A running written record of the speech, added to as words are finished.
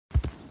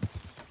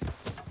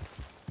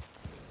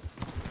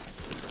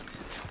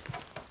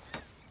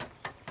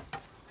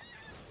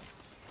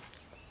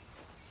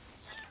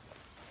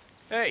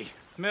Hey,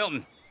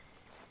 Milton.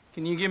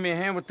 Can you give me a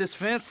hand with this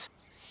fence?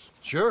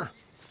 Sure.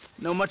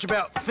 Know much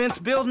about fence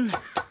building?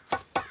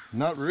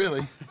 Not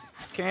really.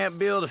 Can't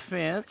build a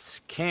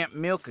fence, can't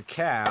milk a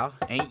cow,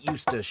 ain't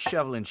used to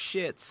shoveling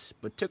shits,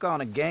 but took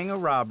on a gang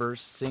of robbers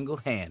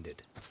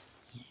single-handed.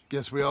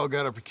 Guess we all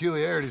got our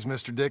peculiarities,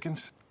 Mr.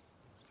 Dickens.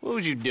 What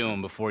was you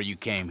doing before you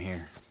came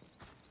here?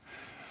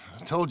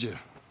 I told you.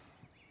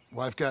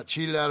 Wife got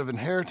cheated out of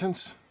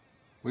inheritance.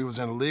 We was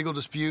in a legal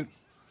dispute.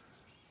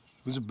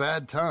 It was a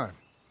bad time.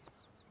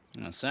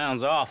 That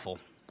sounds awful,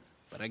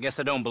 but I guess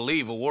I don't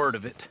believe a word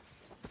of it.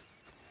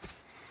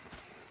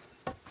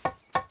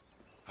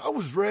 I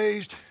was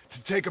raised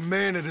to take a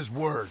man at his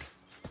word,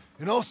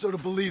 and also to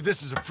believe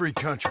this is a free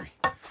country.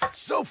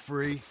 So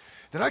free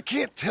that I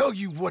can't tell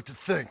you what to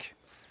think.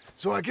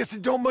 So I guess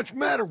it don't much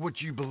matter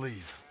what you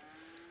believe.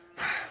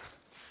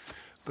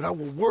 But I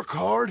will work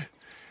hard,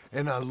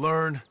 and I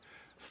learn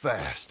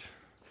fast.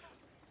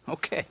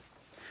 Okay.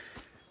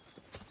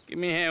 Give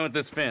me a hand with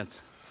this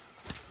fence.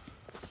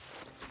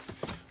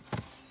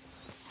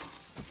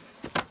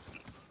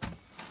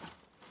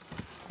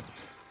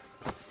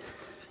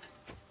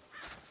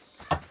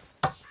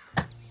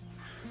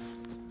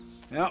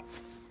 Yep,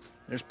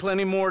 there's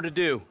plenty more to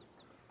do.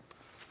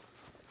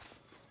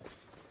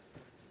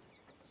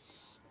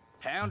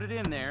 Pound it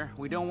in there.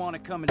 We don't want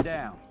it coming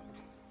down.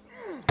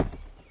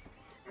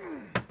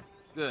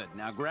 Good.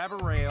 Now grab a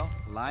rail,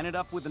 line it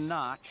up with a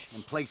notch,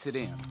 and place it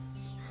in.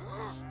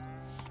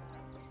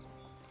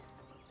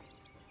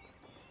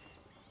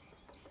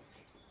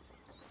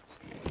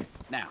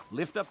 Now,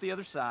 lift up the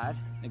other side.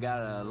 They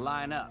gotta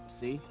line up,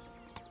 see?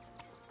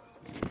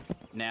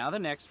 Now the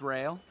next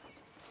rail.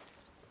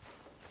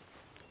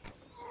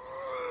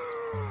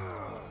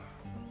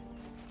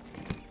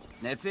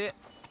 That's it.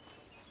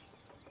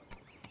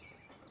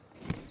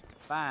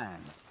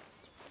 Fine.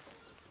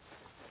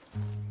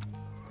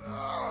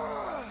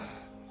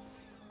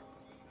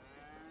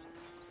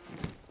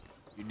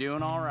 You're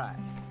doing all right.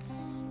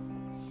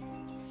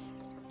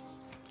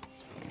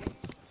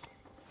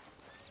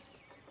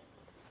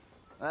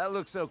 That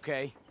looks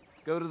okay.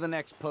 Go to the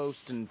next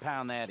post and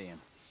pound that in.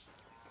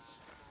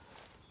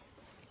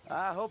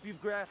 I hope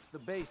you've grasped the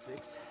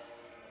basics.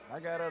 I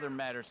got other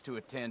matters to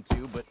attend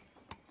to, but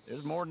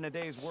there's more than a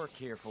day's work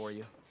here for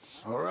you.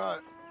 All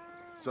right.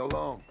 So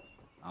long.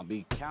 I'll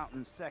be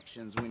counting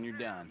sections when you're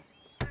done.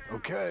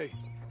 Okay.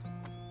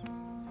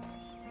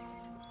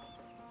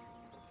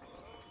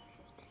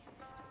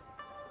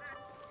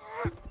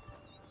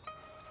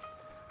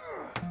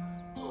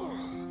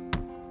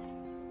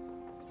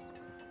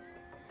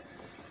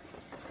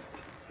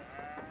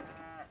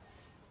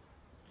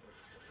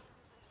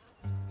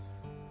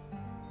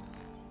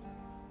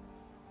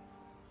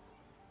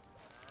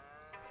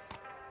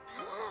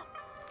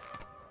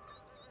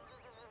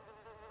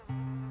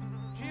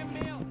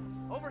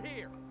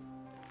 Here.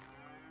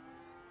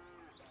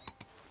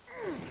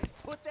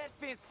 Put that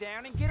fence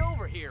down and get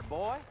over here,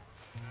 boy.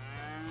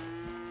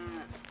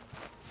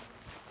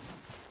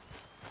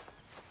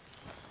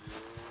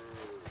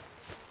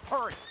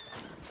 Hurry.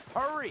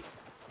 Hurry.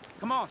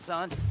 Come on,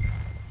 son.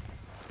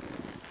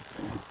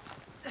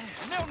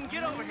 Milton,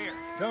 get over here.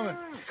 Coming.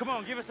 Come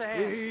on, give us a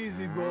hand.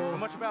 Easy, boy. Know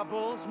much about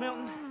bulls,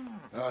 Milton?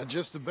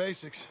 Just the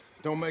basics.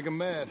 Don't make them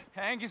mad.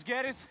 Angus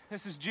Geddes,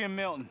 this is Jim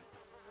Milton.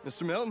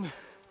 Mr. Milton?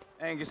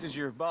 Angus is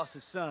your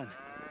boss's son.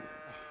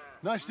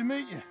 Nice to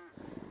meet you.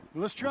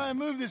 Let's try and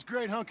move this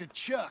great hunk of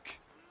chuck.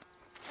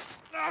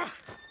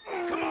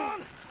 Come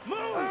on,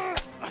 move!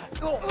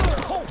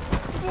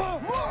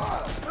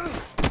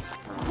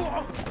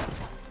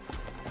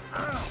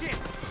 Shit!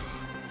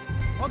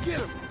 I'll get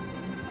him.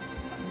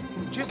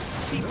 Just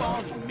keep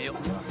on him,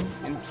 Milton,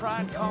 and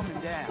try and calm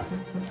him down.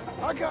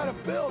 I gotta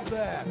build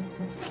that.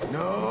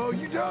 No,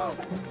 you don't.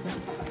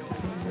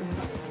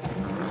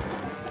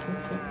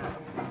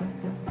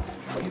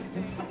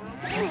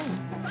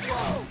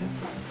 Whoa!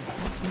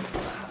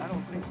 I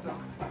don't think so.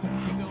 You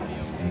gonna be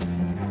okay?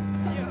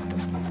 Yeah.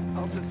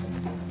 I'll just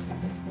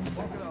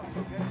walk it off,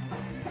 okay?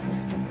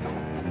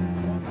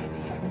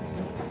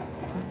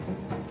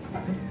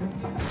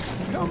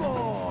 Come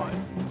on!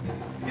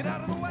 Get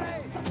out of the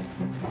way!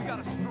 We got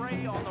a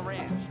stray on the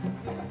ranch.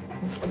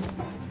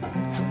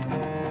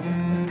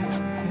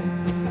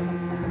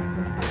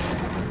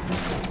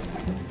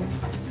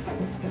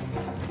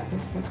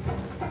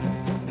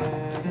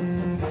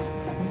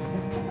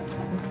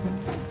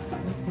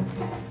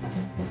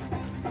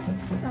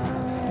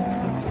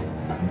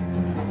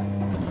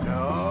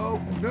 No!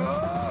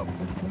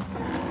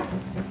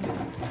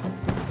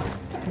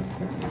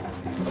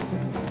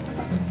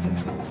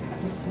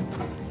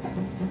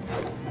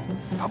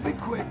 I'll be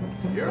quick.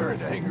 You're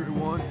an angry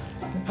one.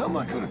 How am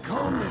I gonna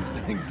calm this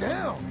thing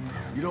down?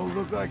 You don't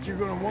look like you're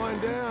gonna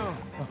wind down.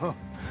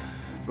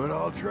 But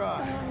I'll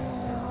try.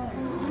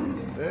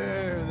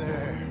 There.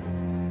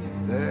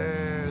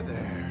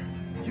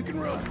 You can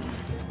run.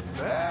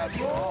 Bad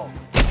boy.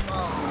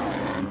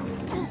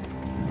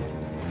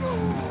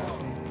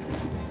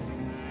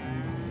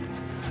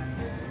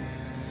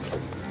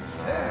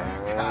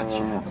 There,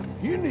 gotcha.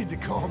 You need to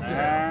calm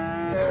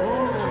down.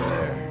 Whoa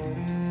there.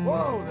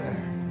 Whoa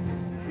there.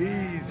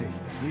 Easy,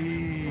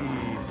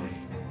 easy.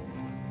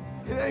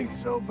 It ain't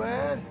so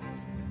bad.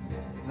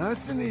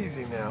 Nice and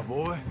easy now,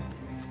 boy.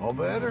 All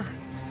better?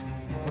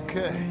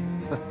 Okay.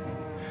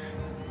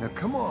 Now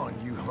come on,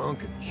 you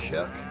hunk of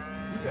chuck.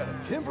 You got a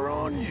temper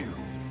on you.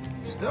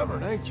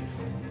 Stubborn, ain't you?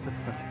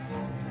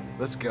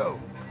 Let's go.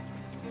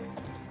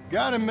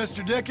 Got him,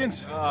 Mr.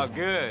 Dickens. Oh,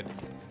 good.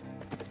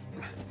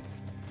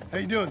 How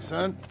you doing,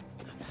 son?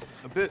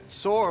 A bit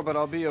sore, but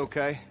I'll be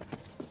okay.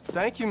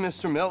 Thank you,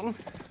 Mr. Milton.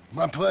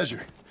 My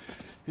pleasure.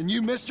 And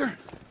you, mister?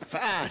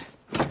 Fine.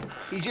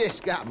 He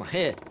just got my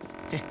head.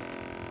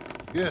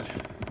 Good.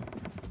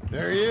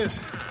 There he is.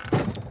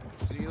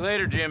 See you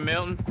later, Jim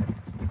Milton.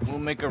 We'll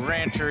make a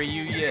rancher of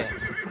you yet.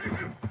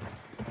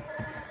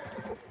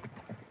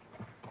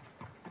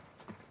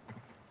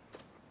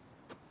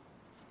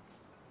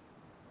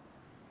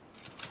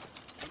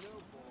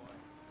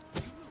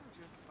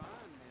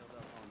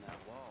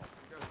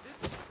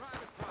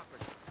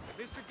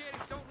 Mr.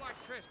 Geddes don't like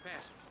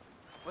trespassers.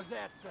 Was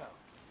that so?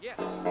 Yes.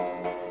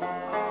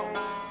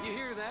 Oh, you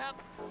hear that?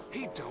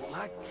 He don't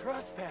like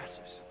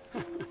trespassers.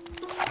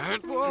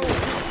 Whoa!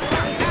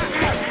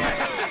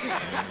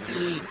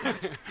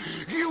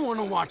 You want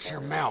to watch your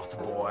mouth,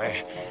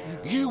 boy.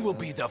 You will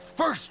be the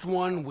first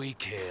one we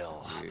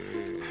kill.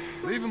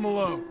 Leave him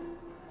alone.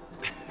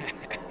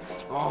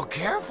 Oh,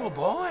 careful,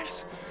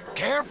 boys.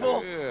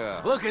 Careful.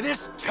 Yeah. Look at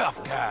this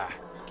tough guy.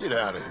 Get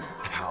out of here.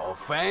 Oh,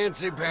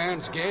 fancy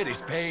pants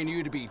Geddes paying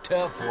you to be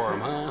tough for him,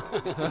 huh?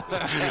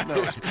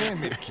 No, he's paying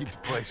me to keep the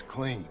place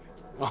clean.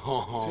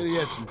 Oh. Said he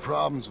had some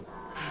problems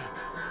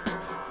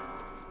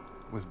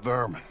with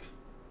vermin.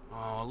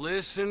 Oh,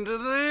 listen to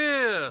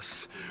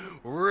this.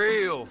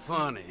 Real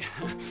funny.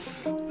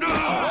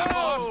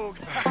 Oh!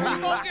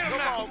 Come on, get him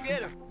now! Come on,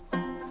 get him.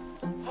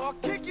 I'll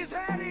kick his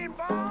head in,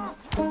 boss!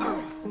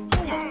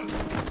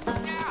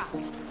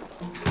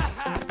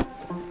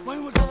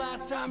 When was the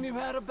last time you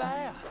had a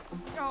bath?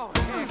 Oh,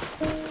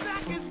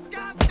 knock his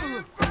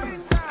goddamn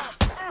brains out!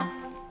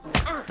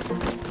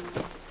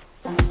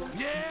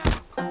 Yeah,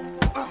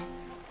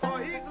 Oh,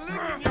 he's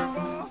licking you,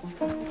 boss!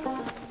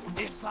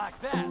 it's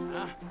like that,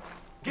 huh?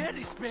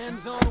 Geddes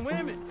spends on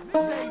women,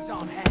 saves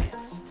on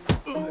hands.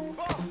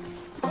 Boss!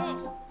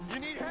 Boss! You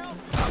need help?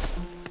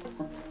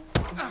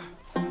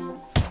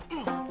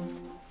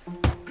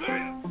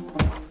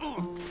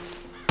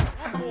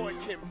 That boy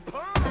can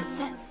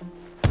punch!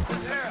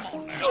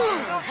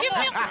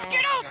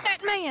 Get off that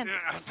man!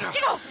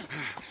 Get off!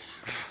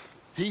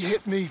 He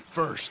hit me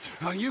first.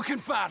 Oh, you can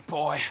fight,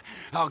 boy.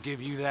 I'll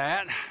give you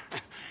that.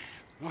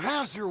 Well,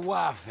 how's your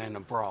wife in the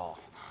brawl?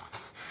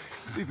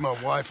 Leave my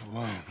wife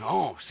alone.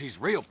 Oh, she's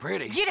real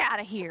pretty. Get out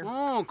of here!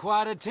 Oh,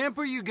 quite a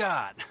temper you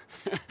got.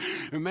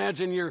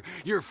 Imagine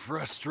you're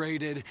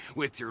frustrated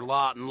with your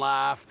lot in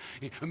life,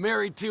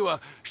 married to a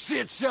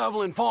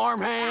shit-shoveling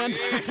farmhand.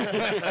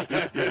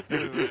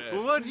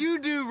 What'd you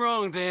do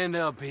wrong to end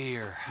up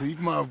here? Leave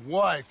my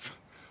wife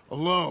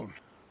alone.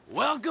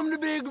 Welcome to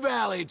Big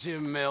Valley,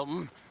 Jim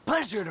Milton.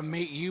 Pleasure to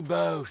meet you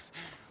both.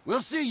 We'll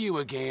see you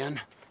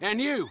again.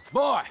 And you,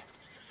 boy,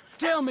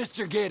 tell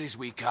Mr. Geddes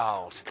we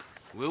called.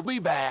 We'll be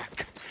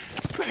back.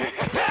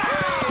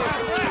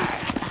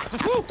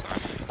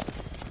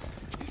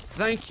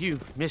 Thank you,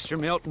 Mr.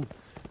 Milton.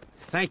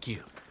 Thank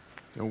you.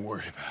 Don't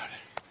worry about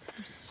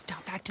it.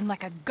 Stop acting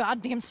like a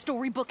goddamn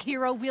storybook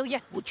hero, will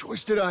ya? What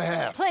choice did I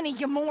have? Plenty,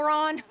 you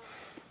moron.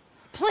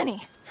 Plenty.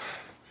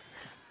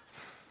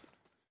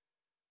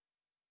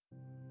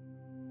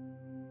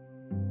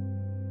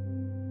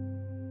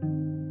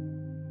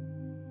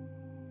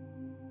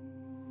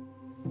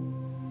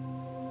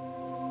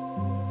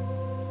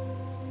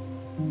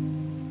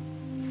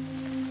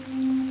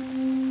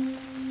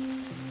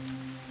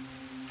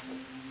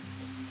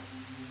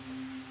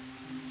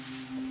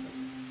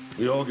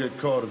 We all get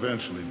caught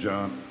eventually,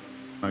 John.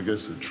 I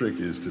guess the trick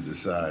is to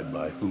decide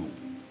by who.